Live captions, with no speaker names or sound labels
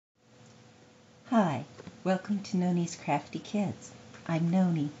Hi, welcome to Noni's Crafty Kids. I'm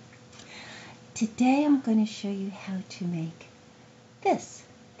Noni. Today I'm going to show you how to make this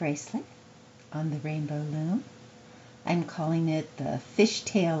bracelet on the Rainbow Loom. I'm calling it the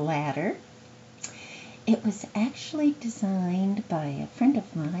Fishtail Ladder. It was actually designed by a friend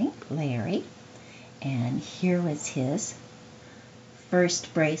of mine, Larry, and here was his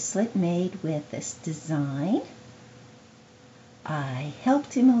first bracelet made with this design. I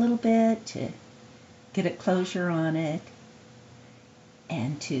helped him a little bit to get a closure on it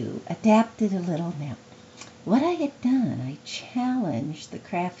and to adapt it a little. Now, what I had done, I challenged the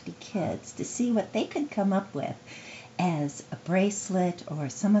crafty kids to see what they could come up with as a bracelet or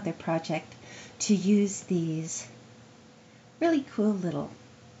some other project to use these really cool little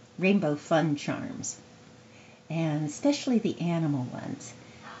rainbow fun charms, and especially the animal ones.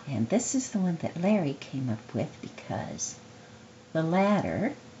 And this is the one that Larry came up with because the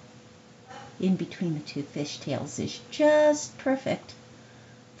ladder in between the two fishtails is just perfect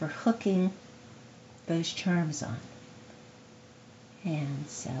for hooking those charms on. And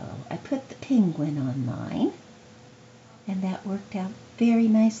so I put the penguin on mine, and that worked out very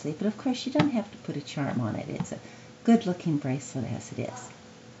nicely. But of course you don't have to put a charm on it. It's a good looking bracelet as it is.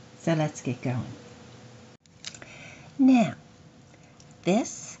 So let's get going. Now,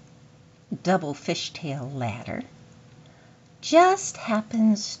 this Double Fishtail Ladder just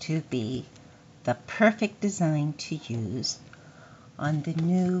happens to be the perfect design to use on the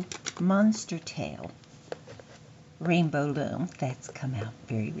new Monstertail Rainbow Loom that's come out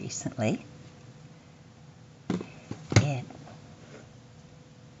very recently. It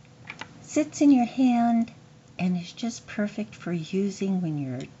sits in your hand and is just perfect for using when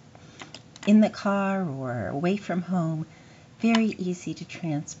you're in the car or away from home. Very easy to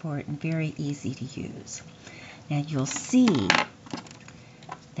transport and very easy to use. Now you'll see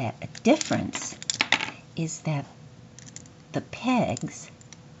that a difference is that the pegs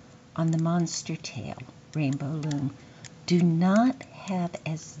on the Monstertail Rainbow Loom do not have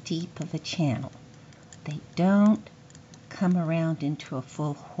as deep of a channel. They don't come around into a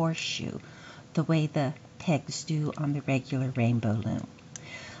full horseshoe the way the pegs do on the regular Rainbow Loom.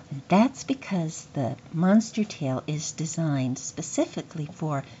 And that's because the Monstertail is designed specifically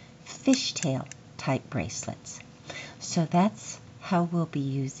for fishtail type bracelets. So that's how we'll be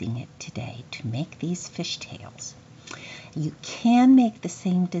using it today to make these fishtails. You can make the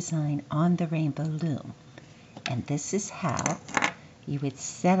same design on the Rainbow Loom, and this is how you would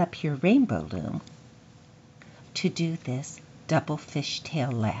set up your Rainbow Loom to do this Double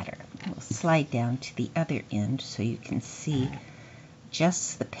Fishtail Ladder. We'll slide down to the other end so you can see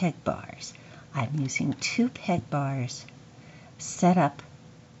just the peg bars. I'm using 2 peg bars set up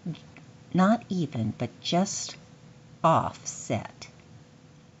not even but just offset,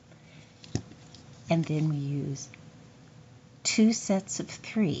 and then we use 2 sets of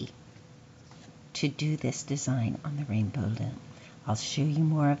 3 to do this design on the Rainbow Loom. I'll show you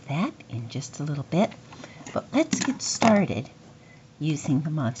more of that in just a little bit, but let's get started using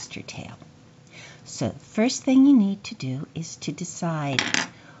the Monstertail. So the first thing you need to do is to decide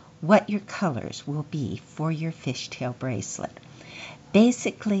what your colors will be for your fishtail bracelet.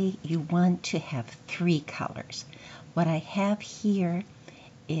 Basically, you want to have 3 colors. What I have here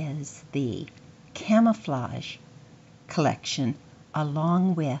is the camouflage collection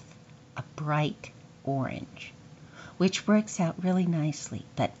along with a bright orange, which works out really nicely.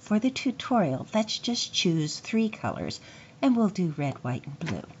 But for the tutorial, let's just choose 3 colors, and we'll do red, white, and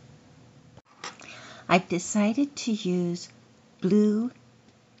blue. I've decided to use blue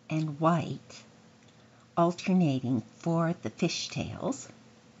and white alternating for the fishtails,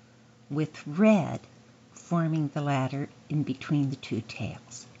 with red forming the ladder in between the 2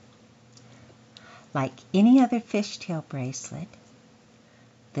 tails. Like any other fishtail bracelet,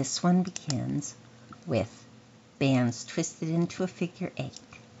 this one begins with bands twisted into a figure 8.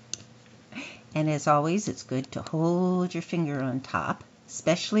 And as always, it's good to hold your finger on top,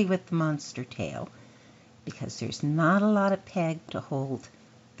 especially with the Monstertail, because there's not a lot of peg to hold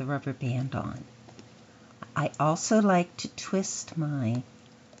the rubber band on. I also like to twist my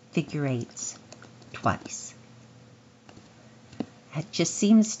figure 8s twice. It just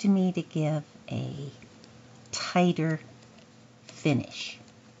seems to me to give a tighter finish.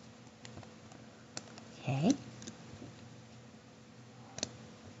 Okay.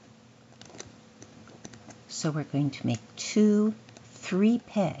 So we're going to make 2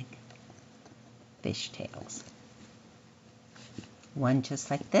 3-peg fishtails. One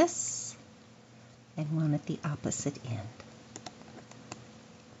just like this, and one at the opposite end.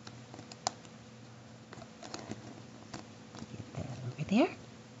 Get that over there.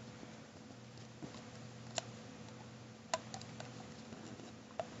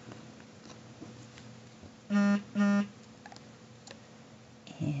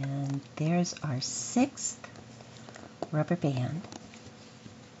 there's our 6th rubber band.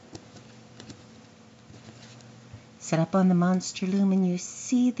 Set up on the Monster Loom, and you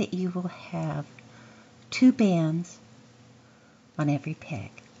see that you will have 2 bands on every peg.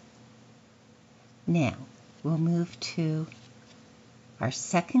 Now, we'll move to our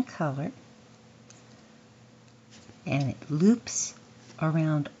 2nd color, and it loops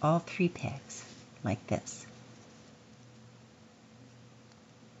around all 3 pegs like this.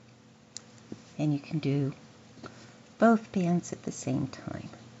 And you can do both bands at the same time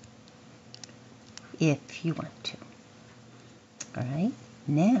if you want to. All right,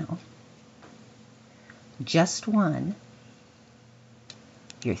 now just one,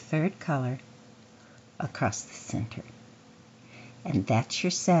 your 3rd color, across the center. And that's your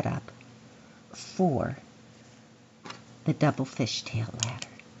setup for the Double Fishtail Ladder.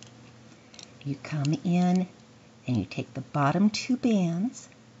 You come in and you take the bottom 2 bands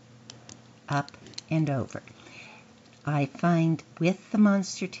up and over. I find with the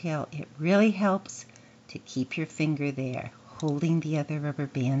Monstertail it really helps to keep your finger there, holding the other rubber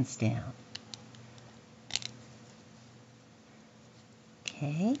bands down.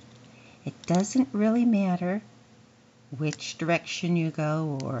 Okay, it doesn't really matter which direction you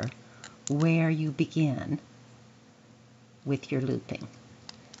go or where you begin with your looping,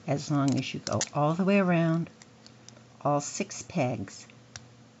 as long as you go all the way around all 6 pegs,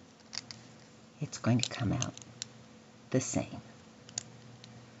 it's going to come out the same.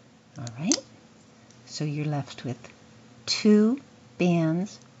 All right, so you're left with 2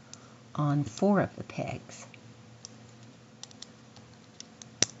 bands on 4 of the pegs.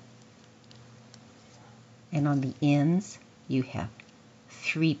 And on the ends, you have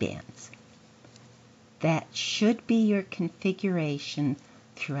 3 bands. That should be your configuration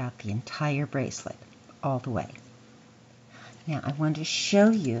throughout the entire bracelet, all the way. Now, I want to show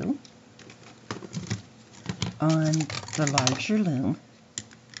you on the larger loom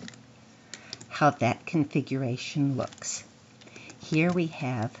how that configuration looks. Here we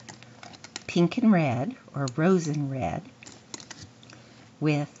have pink and red, or rose and red,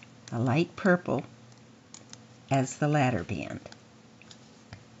 with a light purple as the ladder band.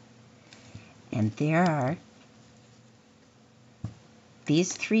 And there are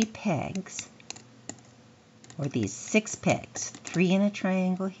these 3 pegs, or these 6 pegs, 3 in a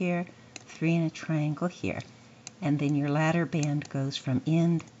triangle here, 3 in a triangle here, and then your ladder band goes from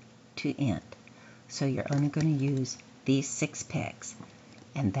end to end. So you're only going to use these 6 pegs,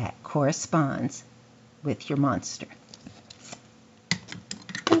 and that corresponds with your monster.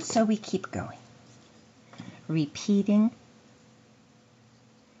 And so we keep going, repeating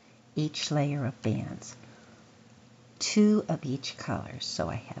each layer of bands, 2 of each color. So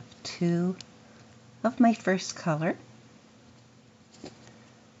I have 2 of my first color,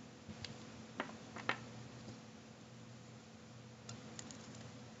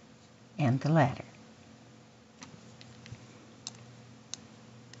 and the ladder.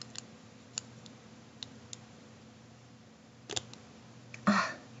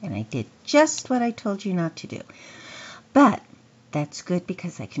 And I did just what I told you not to do. But that's good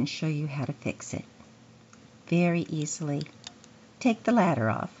because I can show you how to fix it very easily. Take the ladder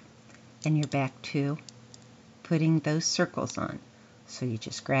off and you're back to putting those circles on. So you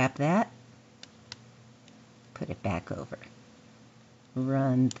just grab that, put it back over.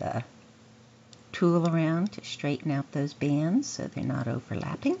 Run the tool around to straighten out those bands so they're not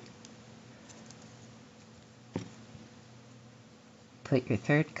overlapping. Put your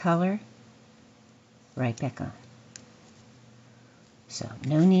 3rd color right back on. So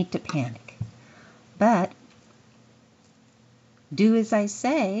no need to panic. But do as I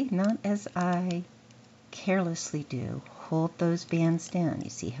say, not as I carelessly do. Hold those bands down. You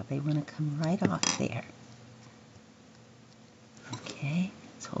see how they want to come right off there. Okay,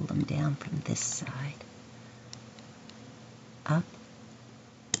 let's hold them down from this side. Up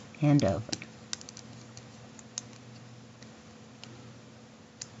and over.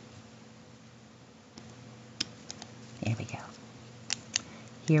 There we go.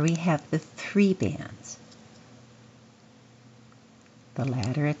 Here we have the 3 bands. The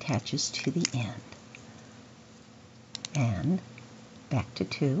ladder attaches to the end. And back to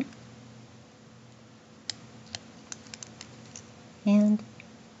 2. And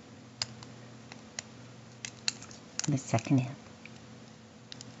the second end.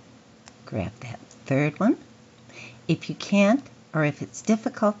 Grab that 3rd one. If you can't, or if it's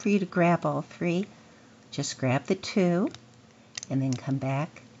difficult for you to grab all 3, just grab the 2 and then come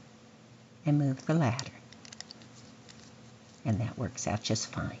back and move the ladder. And that works out just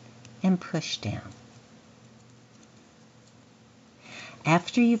fine. And push down.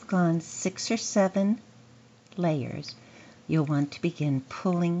 After you've gone 6 or 7 layers, you'll want to begin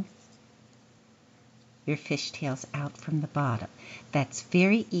pulling your fishtails out from the bottom. That's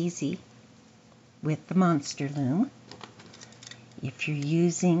very easy with the Monster Loom. If you're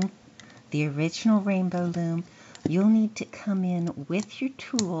using the original Rainbow Loom, you'll need to come in with your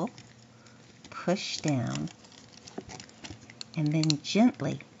tool, push down, and then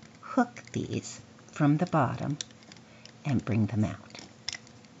gently hook these from the bottom and bring them out.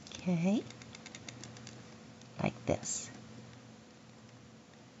 Okay? Like this.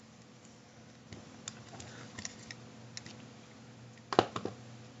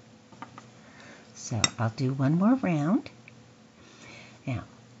 So I'll do one more round. Now,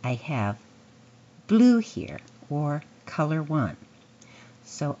 I have blue here, or color 1.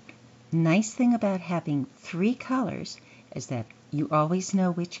 So, nice thing about having 3 colors is that you always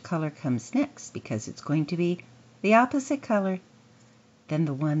know which color comes next, because it's going to be the opposite color than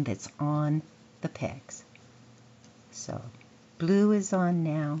the one that's on the pegs. So, blue is on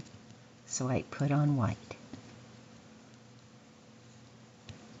now, so I put on white.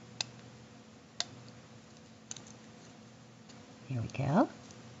 Here we go.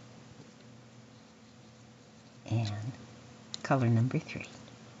 And color number 3.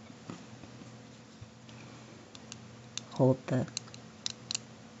 Hold the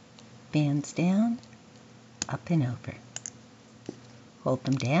bands down, up and over. Hold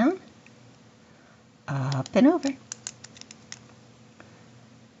them down, up and over.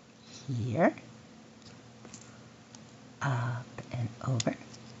 Here, up and over.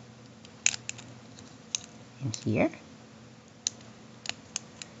 And here.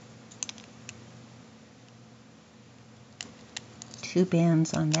 Two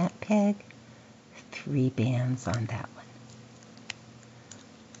bands on that peg, 3 bands on that one.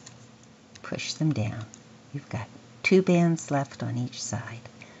 Push them down. You've got 2 bands left on each side,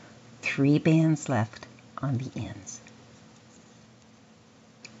 3 bands left on the ends.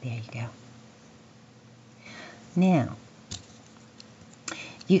 There you go. Now,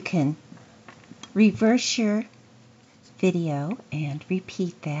 you can reverse your video and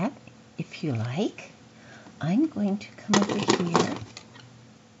repeat that if you like. I'm going to come over here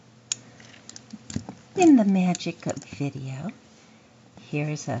in the magic of video.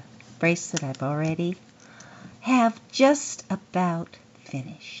 Here's a bracelet I've already have just about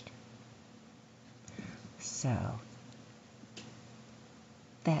finished. So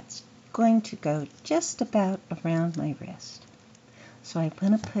that's going to go just about around my wrist. So I'm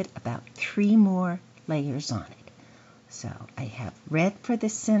going to put about 3 more layers on it. So I have red for the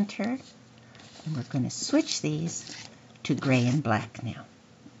center, and we're going to switch these to gray and black now.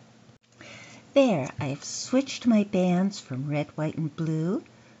 There, I've switched my bands from red, white, and blue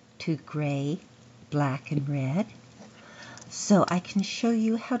to gray, black, and red. So I can show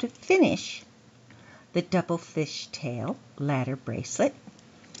you how to finish the Double Fishtail Ladder bracelet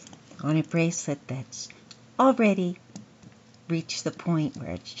on a bracelet that's already reached the point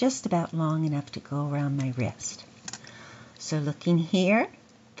where it's just about long enough to go around my wrist. So looking here,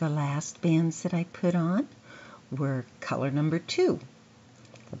 the last bands that I put on were color number 2,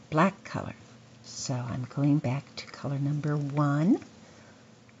 the black color. So I'm going back to color number 1,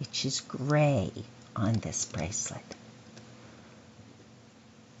 which is gray on this bracelet.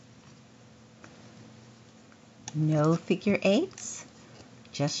 No figure 8s,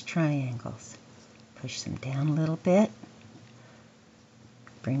 just triangles. Push them down a little bit.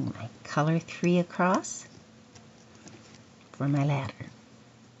 Bring my color 3 across for my ladder.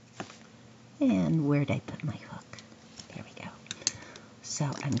 And where'd I put my hook? There we go. So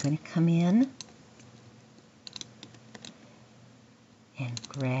I'm going to come in and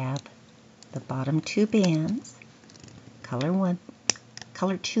grab the bottom 2 bands,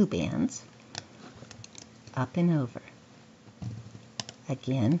 color 2 bands, up and over.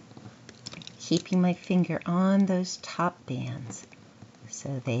 Again, keeping my finger on those top bands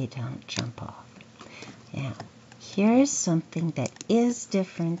so they don't jump off. Now, here's something that is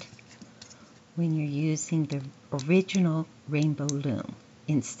different when you're using the original Rainbow Loom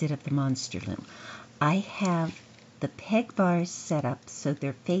instead of the Monster Loom. I have the peg bars set up so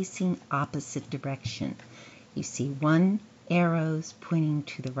they're facing opposite direction. You see one arrow's pointing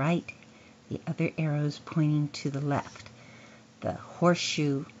to the right, the other arrow's pointing to the left. The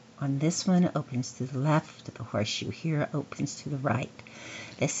horseshoe on this one opens to the left, the horseshoe here opens to the right.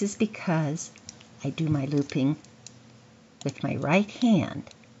 This is because I do my looping with my right hand,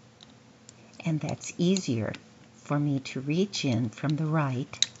 and that's easier for me to reach in from the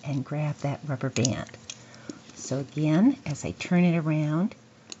right and grab that rubber band. So again, as I turn it around,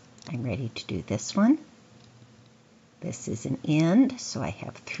 I'm ready to do this one This is an end, so I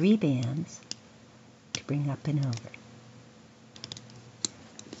have 3 bands to bring up and over.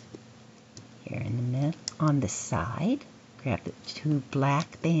 Here in the middle, on the side, grab the 2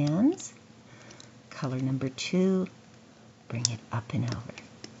 black bands, color number 2, bring it up and over.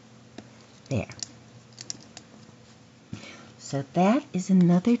 There. So that is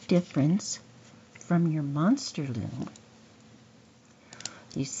another difference from your Monster Loom.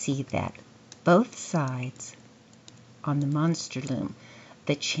 You see that both sides on the Monster Loom,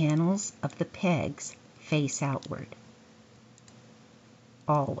 the channels of the pegs face outward.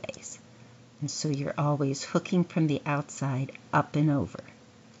 Always. And so you're always hooking from the outside up and over.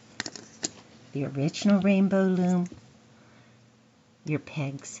 The original Rainbow Loom, your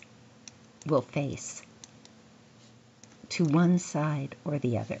pegs will face to one side or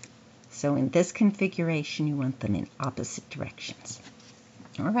the other. So in this configuration, you want them in opposite directions.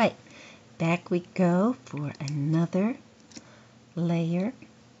 All right, back we go for another layer,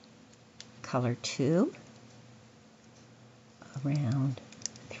 color 2, around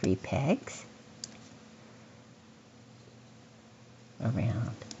 3 pegs,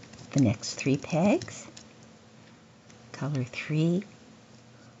 around the next 3 pegs, color 3,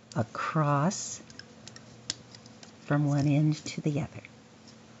 across from one end to the other.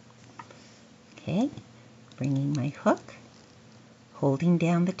 Okay, bringing my hook, holding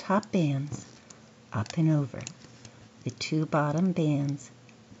down the top bands, up and over. The 2 bottom bands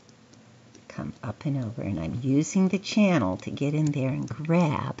come up and over, and I'm using the channel to get in there and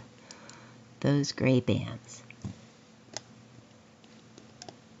grab those gray bands.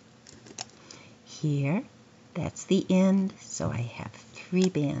 Here, that's the end, so I have 3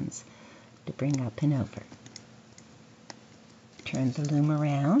 bands to bring up and over. Turn the loom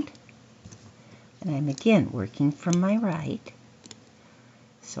around, and I'm again working from my right.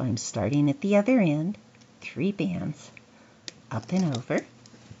 So I'm starting at the other end, 3 bands up and over.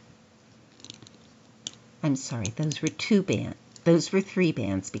 I'm sorry, those were 2 bands. Those were 3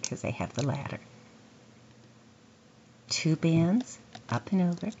 bands because I have the ladder. 2 bands up and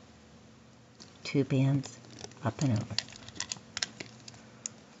over, 2 bands up and over.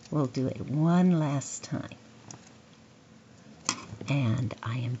 We'll do it one last time. And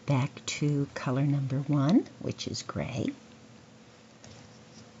I am back to color number 1, which is gray.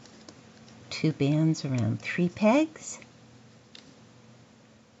 2 bands around 3 pegs.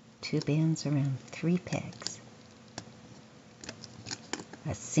 2 bands around 3 pegs.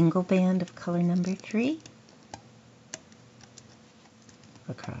 A single band of color number 3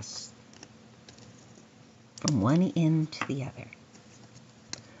 across from one end to the other.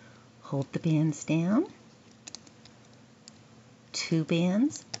 Hold the bands down. 2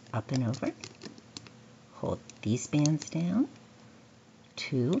 bands up and over. Hold these bands down.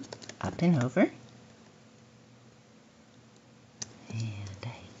 2 up and over. And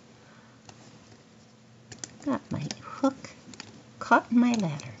I got my hook caught in my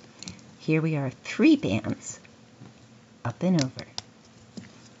ladder. Here we are, 3 bands up and over.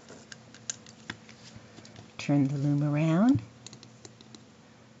 Turn the loom around.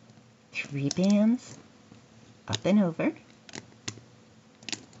 3 bands up and over.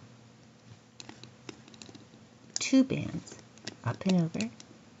 2 bands up and over,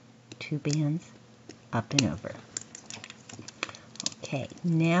 2 bands up and over. Okay,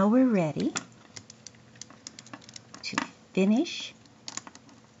 now we're ready to finish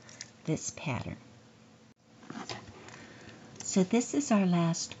this pattern. So this is our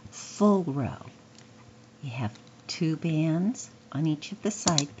last full row. We have 2 bands on each of the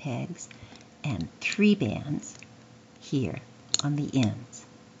side pegs and 3 bands here on the ends.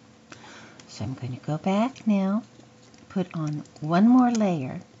 So I'm going to go back now, put on one more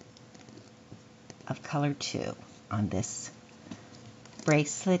layer of color 2 on this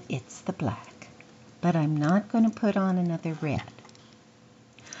bracelet. It's the black, but I'm not going to put on another red.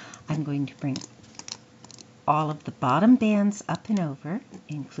 I'm going to bring all of the bottom bands up and over,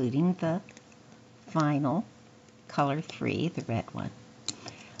 including the final color 3, the red one,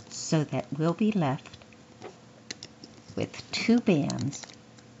 so that we'll be left with 2 bands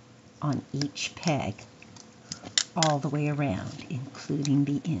on each peg all the way around, including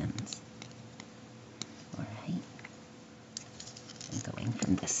the ends. All right, I'm going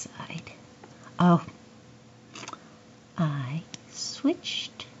from this side. Oh, I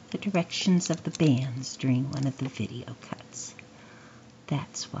switched the directions of the bands during one of the video cuts.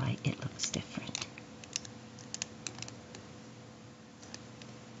 That's why it looks different.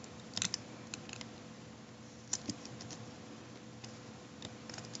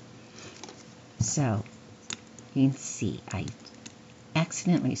 So you can see I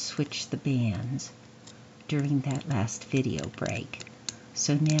accidentally switched the bands during that last video break.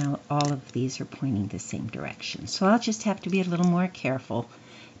 So now all of these are pointing the same direction. So I'll just have to be a little more careful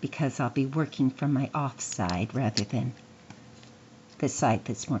because I'll be working from my off side rather than the side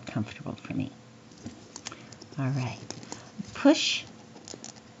that's more comfortable for me. All right, push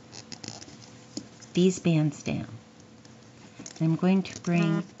these bands down. I'm going to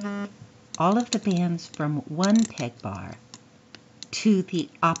bring all of the bands from one peg bar to the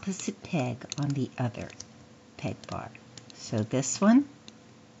opposite peg on the other peg bar. So this one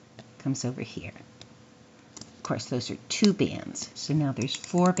comes over here. Of course, those are 2 bands. So now there's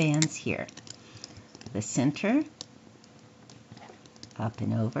 4 bands here. The center, up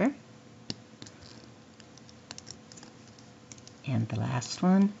and over, and the last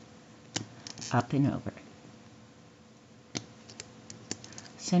one, up and over.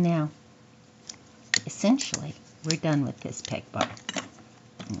 So now, essentially, we're done with this peg bar.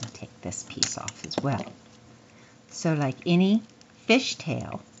 I'm going to take this piece off as well. So like any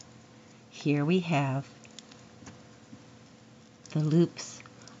fishtail, here we have the loops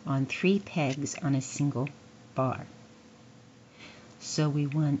on 3 pegs on a single bar. So we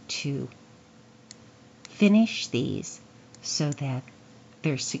want to finish these so that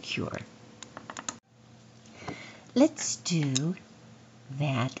they're secure. Let's do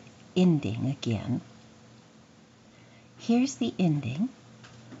that ending again. Here's the ending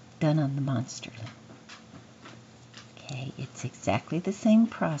done on the Monster Loom. Okay, it's exactly the same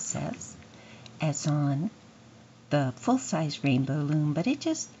process as on the full-size Rainbow Loom, but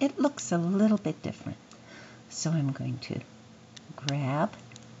it looks a little bit different. So I'm going to grab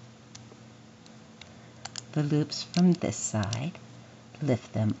the loops from this side,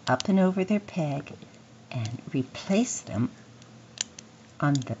 lift them up and over their peg, and replace them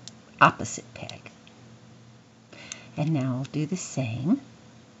on the opposite peg. And now I'll do the same.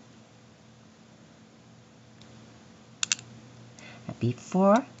 Now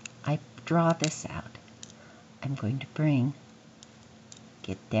before I draw this out, I'm going to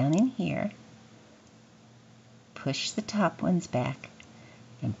get down in here, push the top ones back,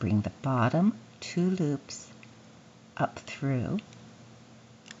 and bring the bottom 2 loops up through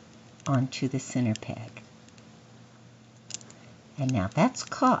onto the center peg. And now that's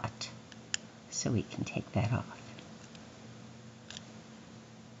caught, so we can take that off.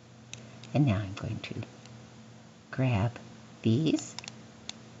 And now I'm going to grab these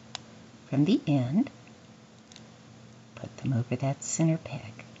from the end, put them over that center peg.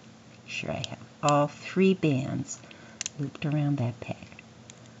 Make sure I have all 3 bands looped around that peg.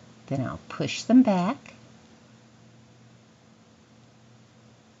 Then I'll push them back,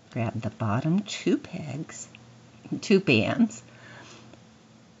 grab the bottom 2 pegs, 2 bands,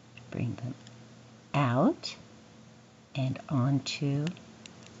 bring them out and onto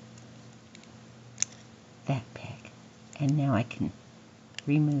that peg. And now I can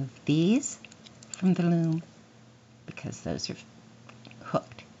remove these from the loom because those are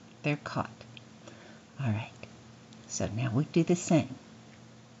hooked. They're caught. All right, so now we do the same.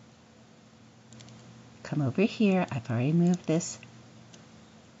 Come over here. I've already moved this.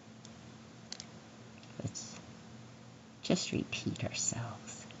 Let's just repeat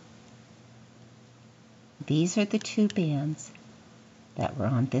ourselves. These are the 2 bands that were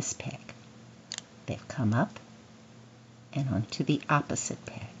on this peg. They've come up and onto the opposite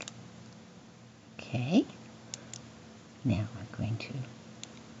peg. Okay, now I'm going to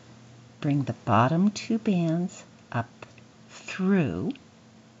bring the bottom 2 bands up through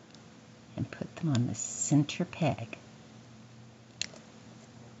and put them on the center peg.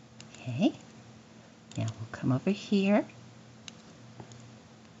 Okay, now we'll come over here,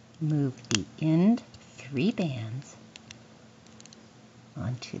 move the end 3 bands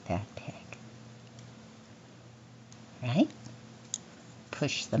onto that peg. Right?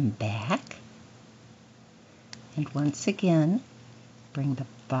 Push them back, and once again bring the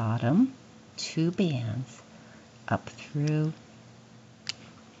bottom 2 bands up through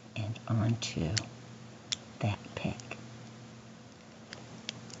and onto that peg.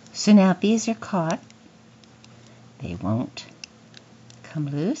 So now these are caught. They won't come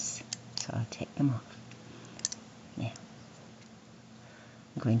loose, so I'll take them off. Now,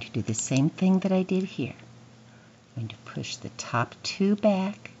 I'm going to do the same thing that I did here. I'm going to push the top 2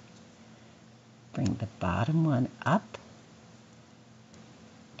 back, bring the bottom one up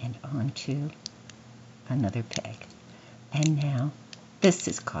and onto another peg. And now this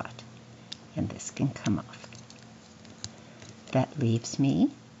is caught, and this can come off. That leaves me,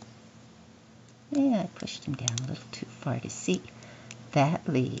 I pushed him down a little too far to see. That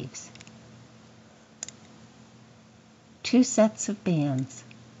leaves 2 sets of bands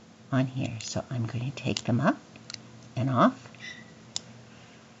on here. So I'm going to take them up and off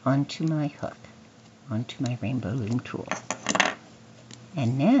onto my hook, onto my Rainbow Loom tool.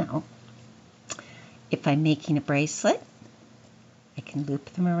 And now, if I'm making a bracelet, I can loop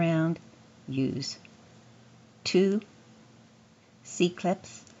them around, use 2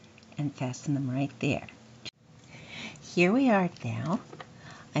 C-clips, and fasten them right there. Here we are now.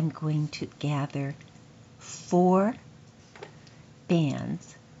 I'm going to gather 4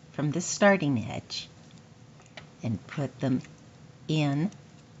 bands from the starting edge and put them in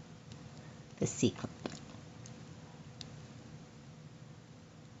the C-clip.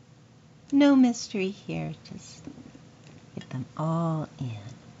 No mystery here, just get them all in.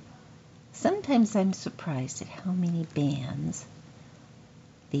 Sometimes I'm surprised at how many bands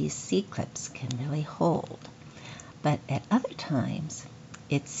these C-clips can really hold, but at other times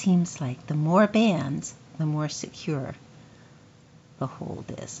it seems like the more bands, the more secure the hold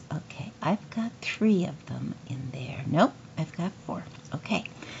is. Okay, I've got 3 of them in there. Nope, I've got 4. Okay,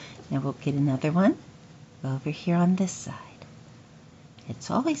 now we'll get another one over here on this side. It's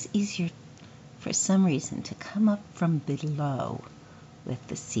always easier for some reason to come up from below with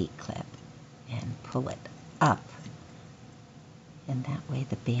the C-clip and pull it up, and that way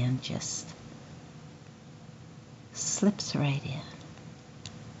the band just slips right in.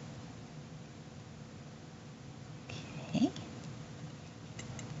 Okay,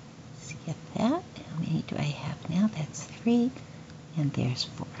 let's get that. How many do I have now? That's 3, and there's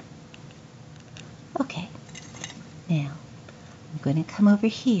 4. Okay, now I'm going to come over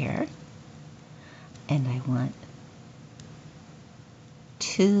here, and I want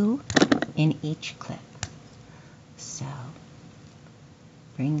 2 in each clip. So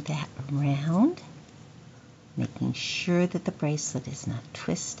bring that around, making sure that the bracelet is not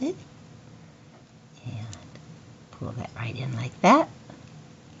twisted, and pull that right in like that.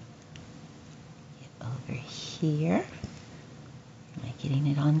 Get over here. Am I getting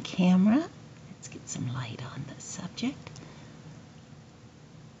it on camera? Let's get some light on the subject.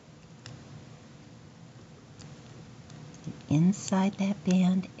 Inside that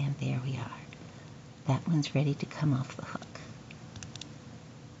band, and there we are. That one's ready to come off the hook.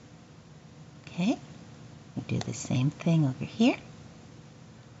 Okay, we do the same thing over here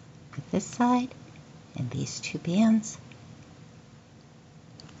with this side and these 2 bands,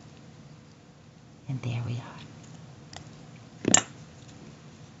 and there we are.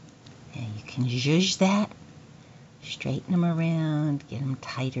 And you can zhuzh that, straighten them around, get them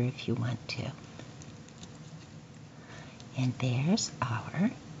tighter if you want to. And there's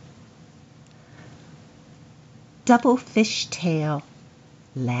our Double Fishtail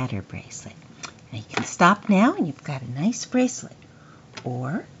Ladder bracelet. Now you can stop now and you've got a nice bracelet.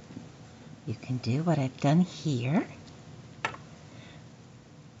 Or you can do what I've done here.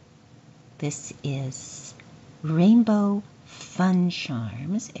 This is Rainbow Fun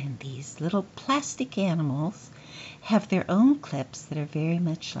Charms, and these little plastic animals have their own clips that are very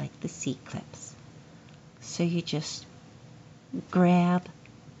much like the C-clips. So you just grab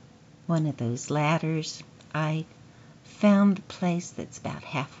one of those ladders. I found the place that's about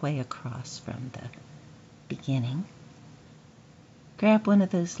halfway across from the beginning. Grab one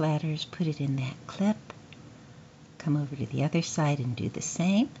of those ladders, put it in that clip, come over to the other side and do the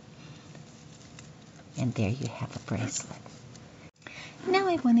same, and there you have a bracelet. Now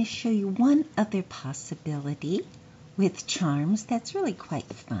I want to show you one other possibility with charms that's really quite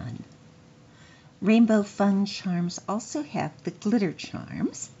fun. Rainbow Fun Charms also have the glitter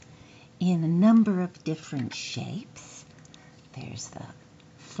charms in a number of different shapes. There's the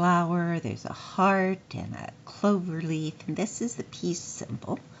flower, there's a heart, and a clover leaf, and this is the peace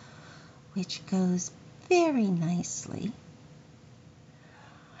symbol, which goes very nicely.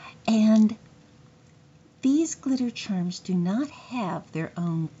 And these glitter charms do not have their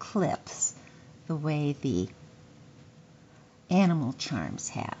own clips the way the animal charms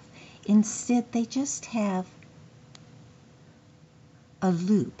have. Instead, they just have a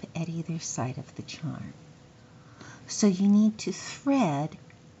loop at either side of the charm. So you need to thread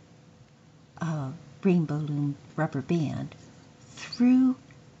a Rainbow Loom rubber band through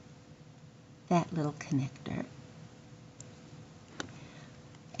that little connector,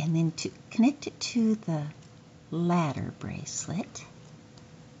 and then to connect it to the ladder bracelet,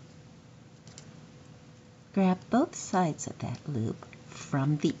 grab both sides of that loop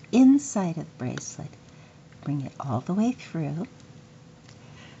from the inside of the bracelet, bring it all the way through,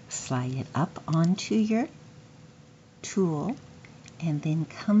 slide it up onto your tool, and then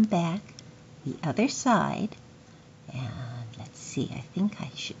come back the other side, and let's see, I think I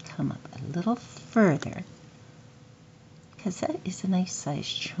should come up a little further, because that is a nice size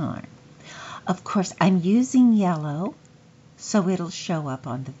charm. Of course, I'm using yellow, so it'll show up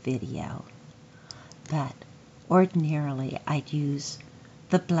on the video. But ordinarily, I'd use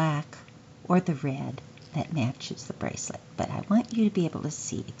the black or the red that matches the bracelet. But I want you to be able to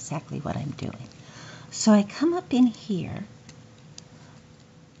see exactly what I'm doing. So I come up in here,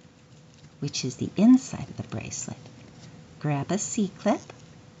 which is the inside of the bracelet, grab a C-clip,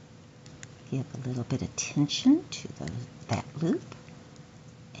 give a little bit of tension to that loop,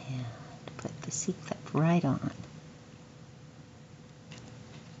 and put the C-clip right on.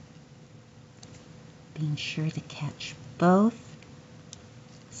 Being sure to catch both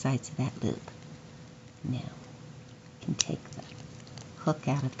sides of that loop. Now, you can take the hook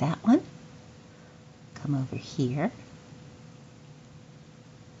out of that one, come over here,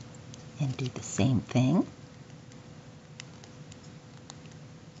 and do the same thing.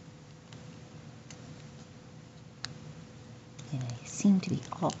 And I seem to be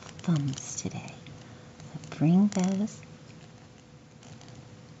all thumbs today. So bring those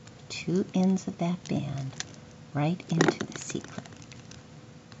two ends of that band right into the C-clip.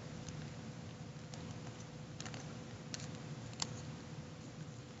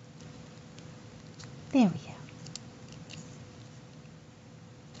 There we go.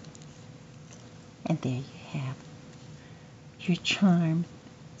 And there you have your charm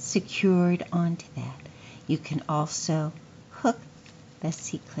secured onto that. You can also hook the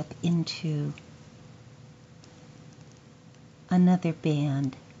C-clip into another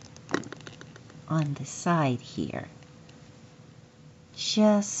band on the side here,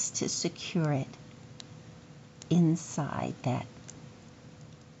 just to secure it inside that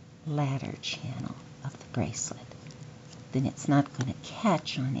ladder channel of the bracelet. Then it's not going to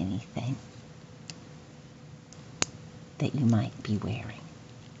catch on anything that you might be wearing.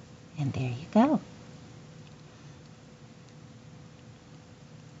 And there you go.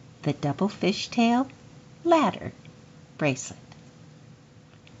 The Double Fishtail Ladder bracelet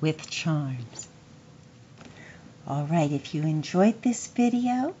with charms. All right, if you enjoyed this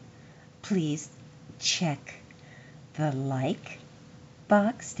video, please check the like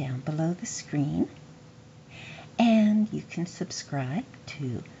box down below the screen, and you can subscribe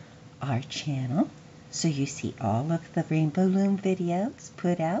to our channel so you see all of the Rainbow Loom videos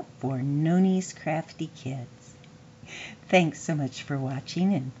put out for Noni's Crafty Kids. Thanks so much for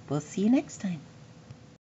watching, and we'll see you next time.